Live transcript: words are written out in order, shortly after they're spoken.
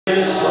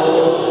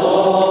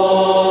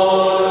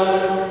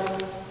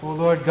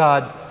Lord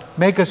God,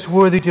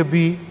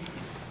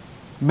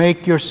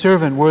 make your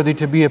servant worthy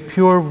to be a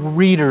pure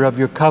reader of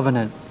your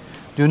covenant.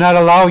 Do not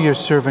allow your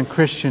servant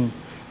Christian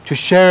to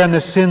share in the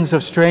sins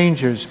of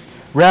strangers.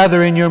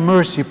 Rather, in your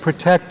mercy,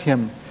 protect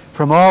him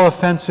from all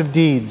offensive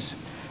deeds,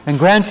 and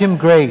grant him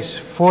grace,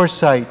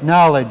 foresight,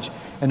 knowledge,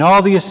 and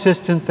all the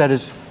assistance that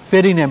is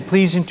fitting and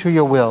pleasing to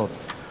your will.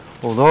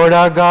 O Lord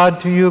our God,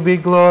 to you be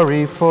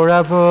glory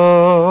forever.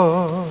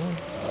 Amen.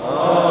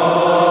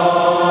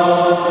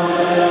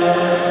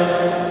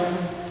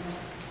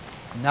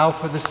 Now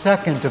for the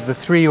second of the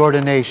three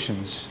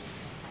ordinations.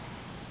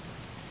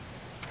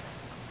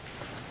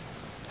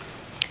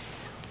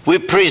 We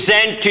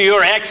present to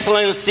your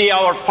excellency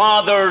our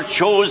father,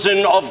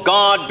 chosen of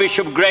God,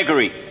 Bishop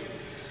Gregory,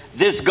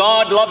 this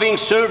God-loving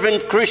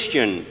servant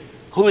Christian,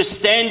 who is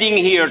standing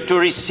here to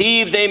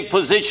receive the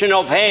imposition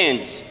of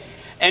hands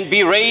and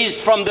be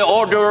raised from the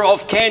order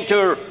of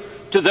Cantor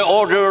to the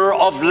order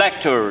of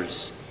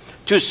Lectors,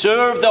 to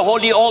serve the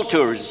holy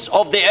altars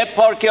of the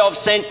Eparchy of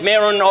St.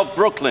 Maron of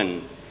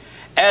Brooklyn.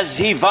 As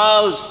he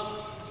vows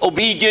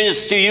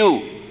obedience to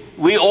you,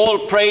 we all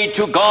pray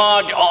to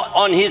God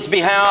on his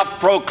behalf,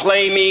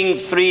 proclaiming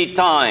 3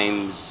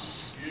 times.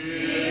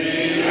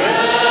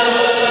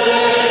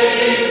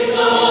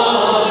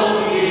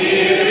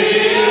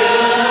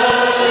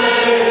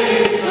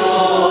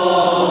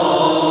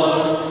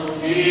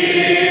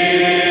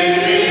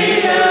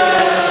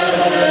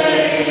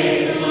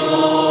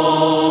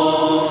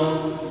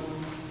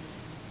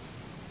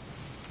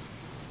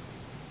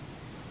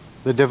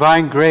 The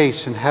divine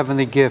grace and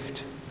heavenly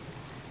gift,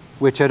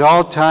 which at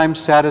all times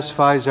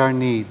satisfies our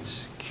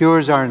needs,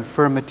 cures our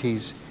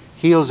infirmities,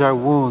 heals our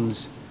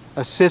wounds,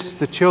 assists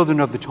the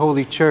children of the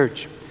Holy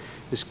Church,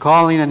 is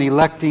calling and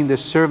electing the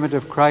servant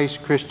of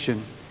Christ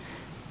Christian,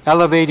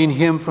 elevating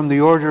him from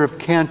the order of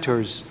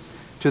cantors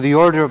to the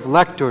order of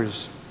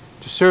lectors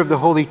to serve the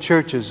holy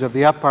churches of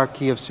the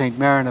Eparchy of St.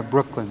 Maron of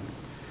Brooklyn.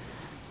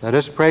 Let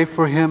us pray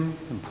for him,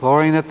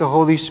 imploring that the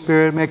Holy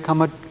Spirit may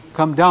come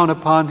down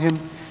upon him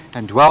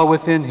and dwell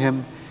within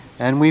him,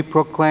 and we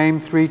proclaim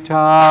 3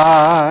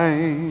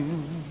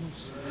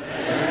 times.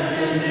 Grant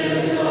him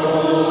this,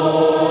 O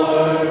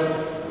Lord.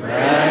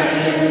 Grant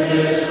him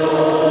this, O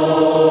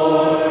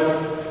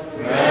Lord.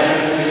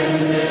 Grant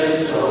him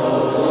this, O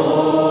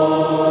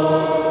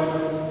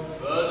Lord.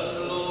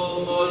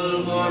 Vashlo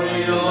mol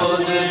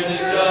morion et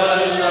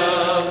gasha.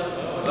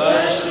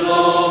 Vashlo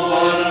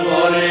mol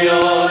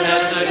morion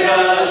et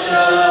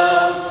gasha.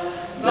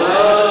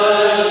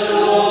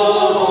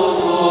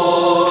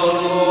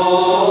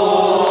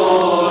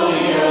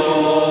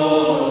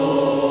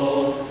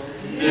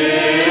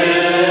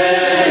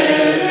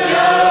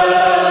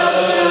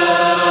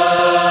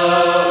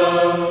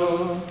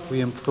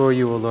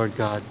 You, O Lord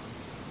God,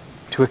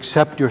 to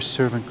accept your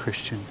servant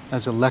Christian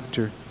as a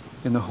lector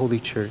in the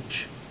Holy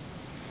Church.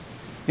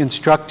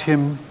 Instruct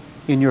him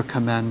in your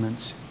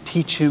commandments.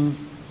 Teach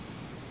him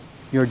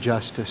your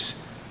justice.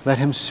 Let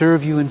him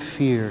serve you in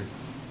fear.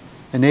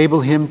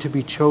 Enable him to be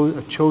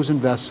a chosen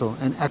vessel,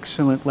 an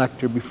excellent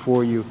lector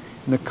before you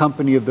in the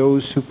company of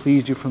those who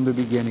pleased you from the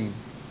beginning.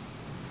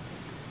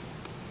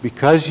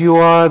 Because you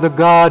are the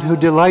God who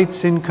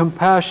delights in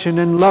compassion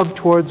and love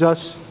towards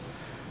us,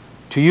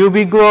 to you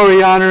be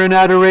glory, honor, and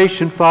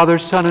adoration, Father,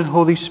 Son, and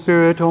Holy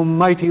Spirit,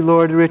 Almighty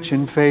Lord, rich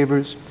in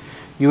favors.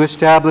 You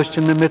established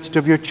in the midst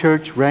of your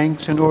church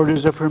ranks and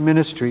orders of her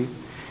ministry,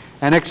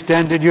 and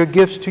extended your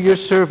gifts to your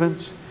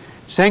servants.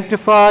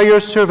 Sanctify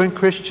your servant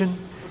Christian.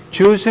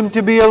 Choose him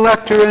to be a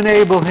lector,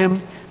 enable him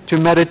to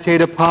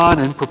meditate upon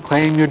and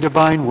proclaim your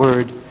divine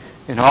word.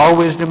 In all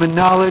wisdom and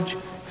knowledge,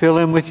 fill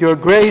him with your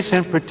grace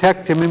and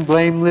protect him in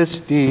blameless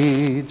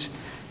deeds,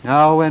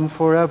 now and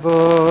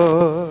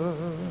forever.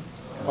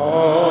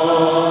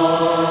 Amen.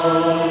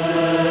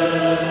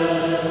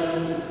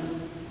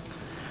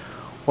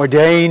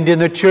 Ordained in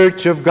the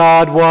Church of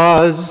God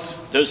was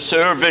the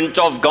servant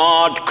of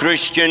God,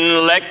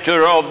 Christian,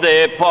 lector of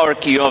the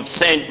Eparchy of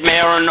St.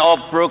 Maron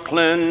of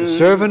Brooklyn. The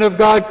servant of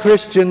God,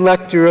 Christian,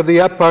 lector of the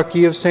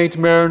Eparchy of St.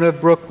 Maron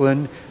of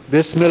Brooklyn.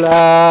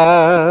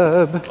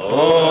 Bismillah.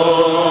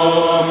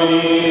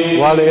 Amen.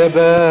 Wal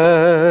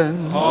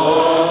Ibn.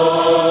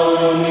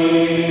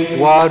 Amen.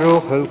 Wa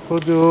Ruh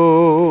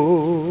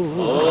al-Qudus.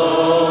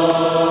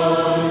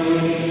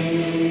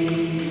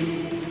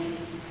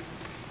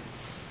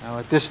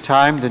 At this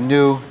time, the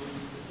new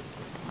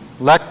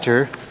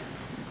lector,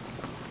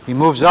 he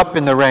moves up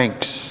in the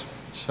ranks.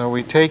 So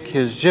we take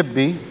his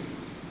jibbi,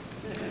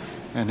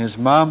 and his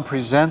mom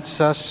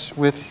presents us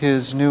with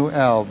his new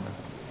alb.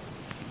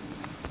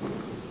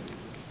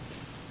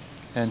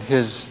 And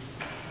his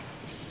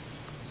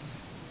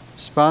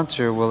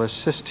sponsor will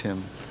assist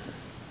him.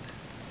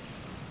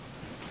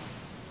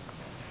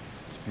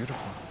 It's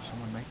beautiful.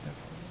 Someone make that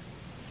for me?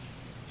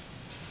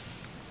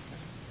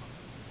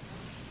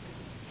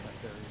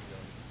 There you go.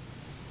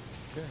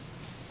 Good.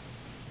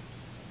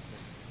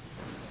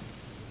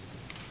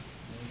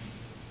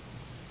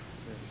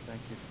 Yes,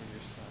 thank you for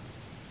your son.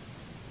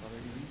 Father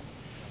Ely?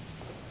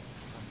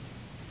 Come.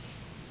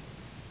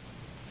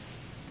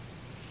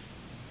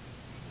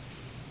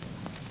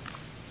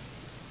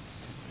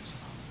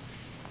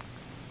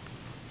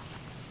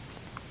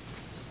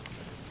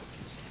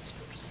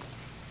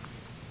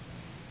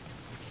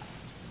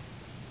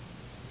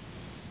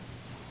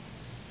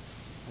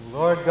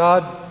 Lord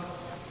God,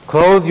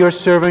 clothe your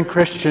servant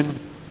Christian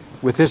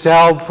with this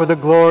alb for the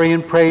glory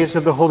and praise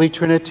of the Holy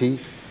Trinity,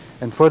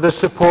 and for the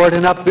support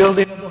and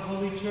upbuilding of the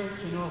Holy Church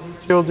and all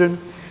her children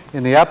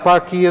in the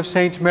Eparchy of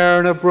St.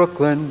 Maron of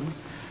Brooklyn.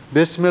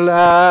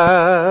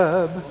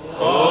 Bismillah.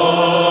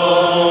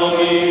 Amen.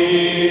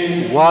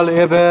 Wal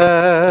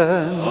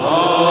Ibn.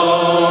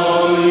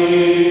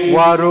 Amen.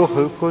 Wa Ruh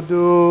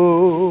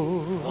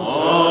al-Qudus. Amen.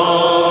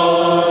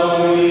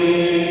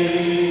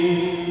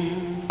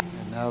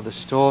 And now the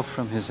stole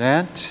from his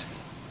aunt.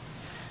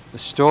 The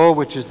stole,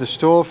 which is the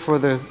stole for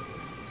the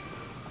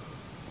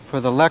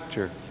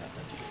lector.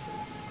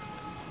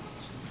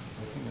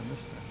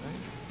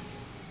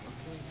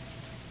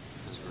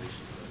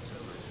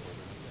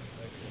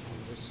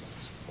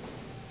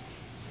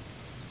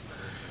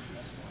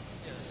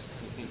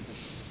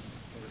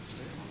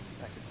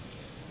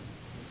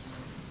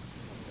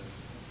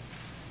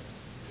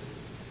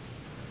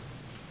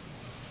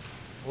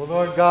 O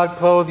Lord God,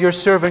 clothe your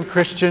servant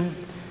Christian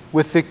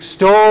with the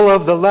stole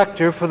of the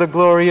lector for the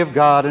glory of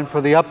God and for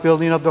the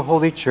upbuilding of the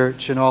Holy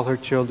Church and all her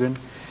children.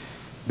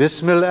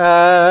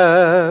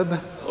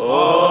 Bismillah.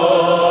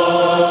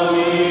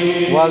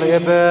 Amen. Wal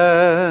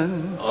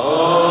Ibn.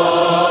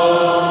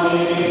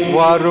 Amen.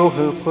 Wa Ruh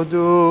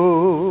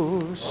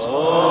al-Qudus.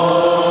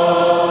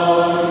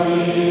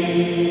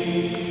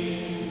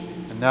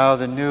 Amen. And now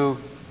the new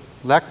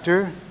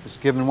lector is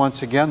given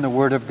once again the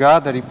word of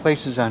God that he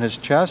places on his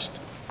chest.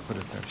 Put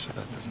it there so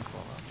that doesn't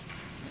fall out.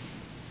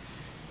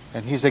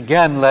 And he's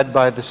again led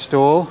by the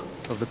stole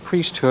of the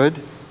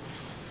priesthood,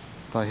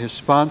 by his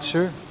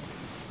sponsor.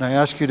 And I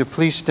ask you to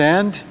please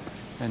stand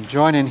and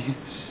join in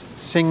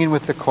singing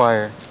with the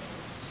choir.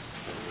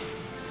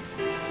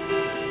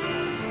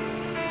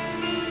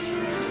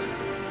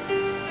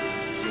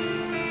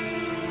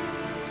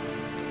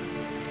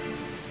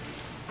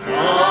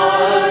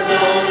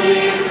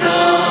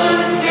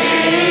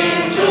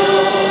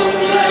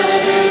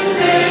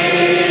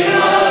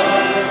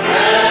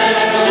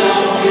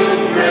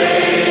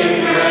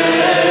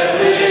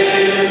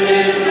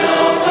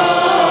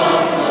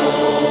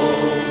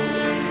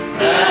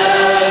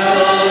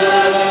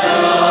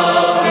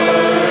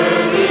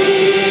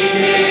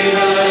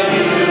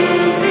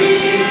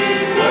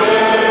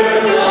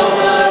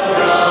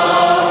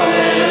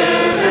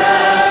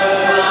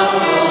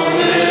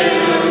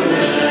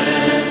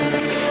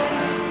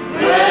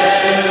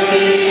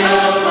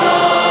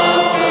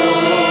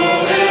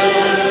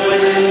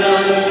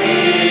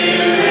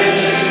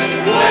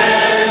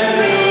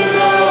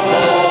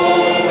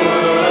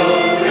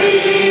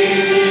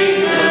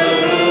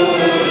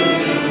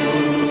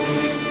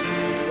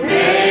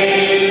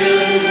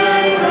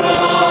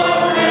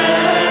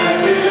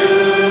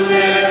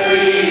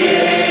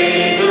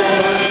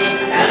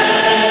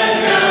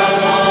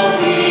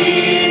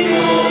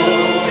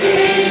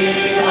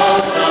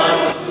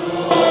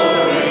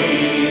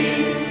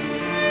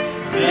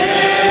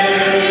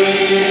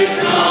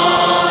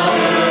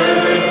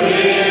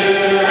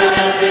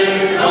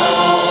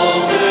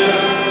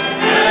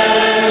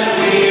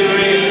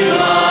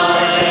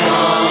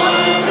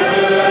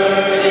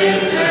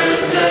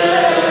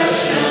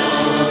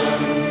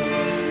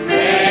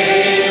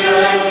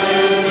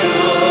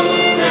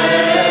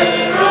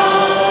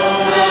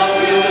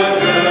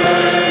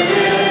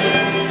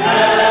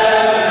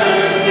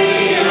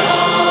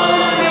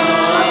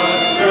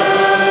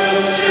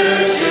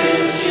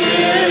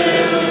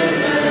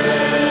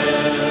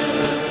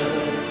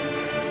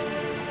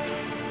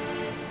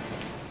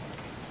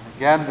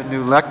 Again, the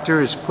new lector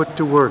is put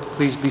to work.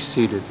 Please be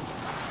seated.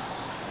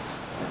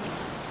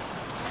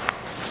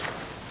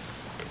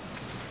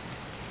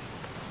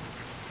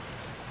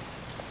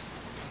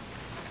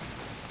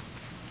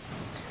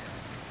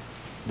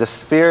 The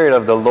Spirit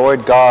of the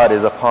Lord God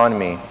is upon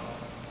me,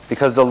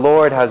 because the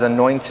Lord has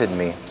anointed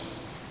me.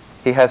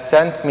 He has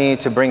sent me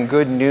to bring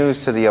good news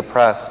to the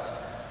oppressed,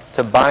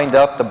 to bind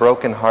up the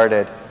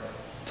brokenhearted,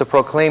 to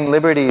proclaim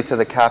liberty to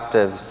the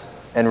captives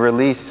and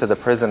release to the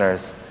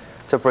prisoners,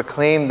 to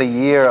proclaim the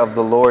year of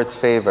the Lord's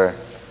favor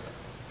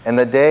and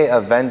the day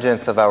of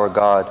vengeance of our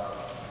God,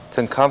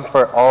 to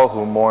comfort all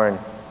who mourn,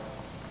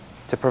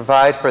 to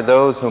provide for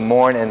those who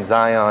mourn in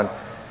Zion,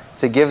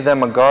 to give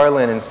them a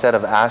garland instead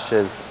of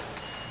ashes,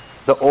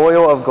 the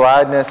oil of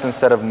gladness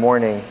instead of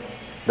mourning,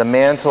 the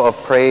mantle of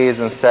praise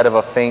instead of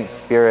a faint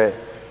spirit.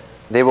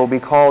 They will be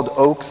called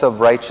oaks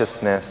of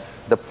righteousness,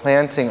 the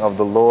planting of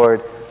the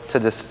Lord to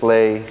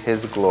display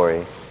his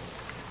glory.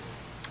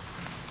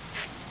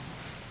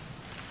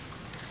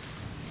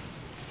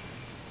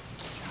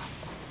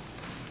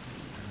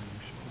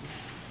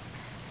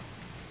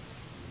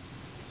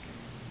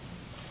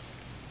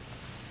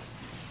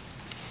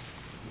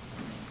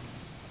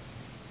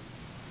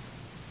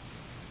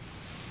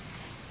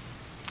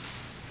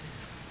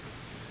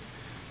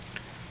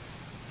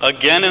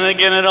 Again and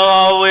again and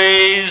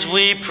always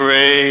we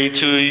pray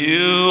to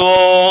you,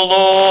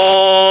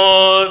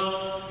 O Lord.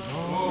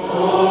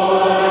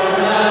 Lord,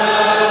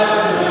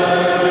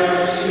 have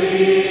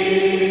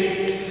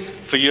mercy.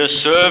 For your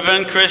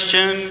servant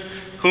Christian,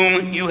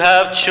 whom you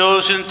have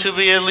chosen to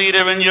be a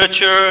leader in your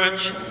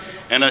church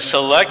and a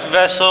select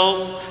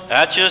vessel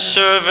at your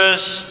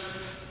service.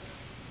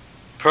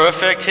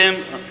 Perfect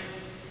him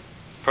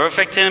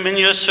in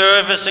your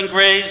service and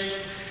grace.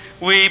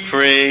 We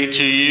pray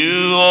to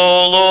you,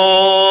 O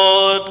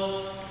Lord.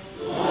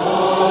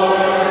 Lord,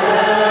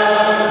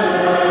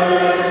 have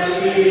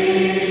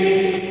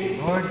mercy.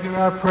 Lord, hear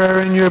our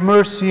prayer in your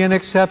mercy and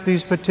accept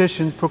these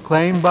petitions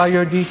proclaimed by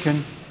your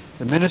deacon,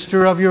 the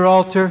minister of your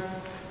altar,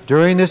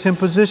 during this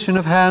imposition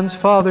of hands,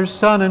 Father,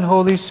 Son, and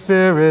Holy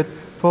Spirit,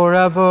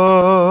 forever.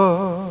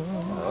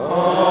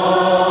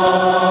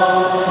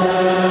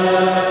 Amen.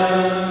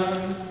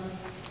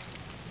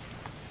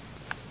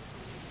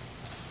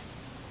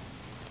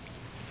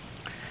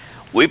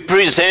 We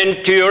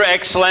present to your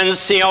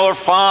excellency our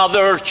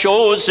Father,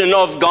 chosen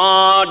of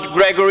God,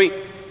 Gregory,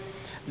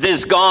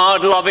 this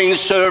God-loving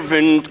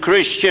servant,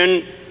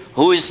 Christian,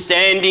 who is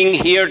standing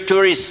here to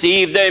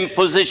receive the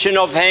imposition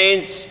of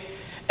hands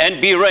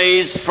and be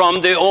raised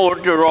from the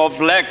order of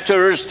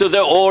lectors to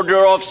the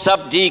order of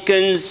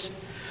subdeacons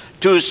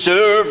to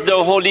serve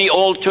the holy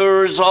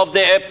altars of the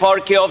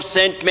Eparchy of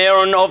St.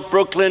 Maron of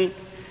Brooklyn.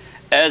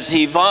 As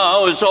he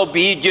vows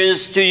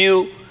obedience to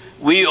you,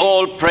 we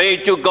all pray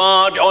to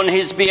God on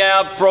his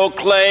behalf,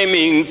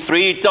 proclaiming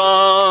 3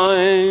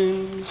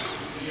 times.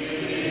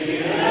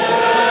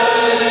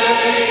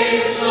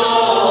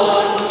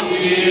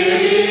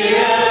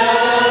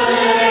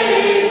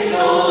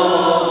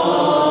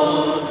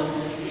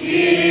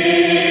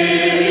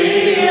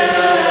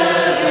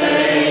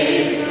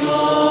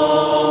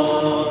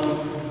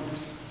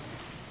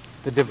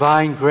 The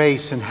divine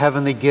grace and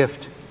heavenly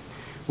gift,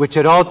 which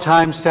at all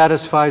times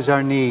satisfies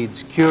our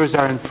needs, cures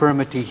our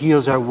infirmity,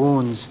 heals our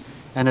wounds,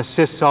 and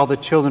assists all the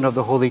children of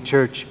the Holy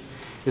Church,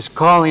 is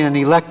calling and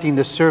electing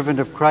the servant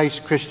of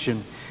Christ,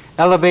 Christian,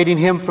 elevating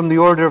him from the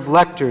order of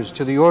lectors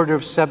to the order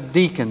of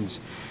subdeacons,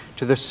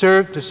 to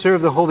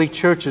serve the holy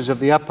churches of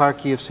the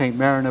Eparchy of St.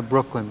 Maron of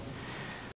Brooklyn,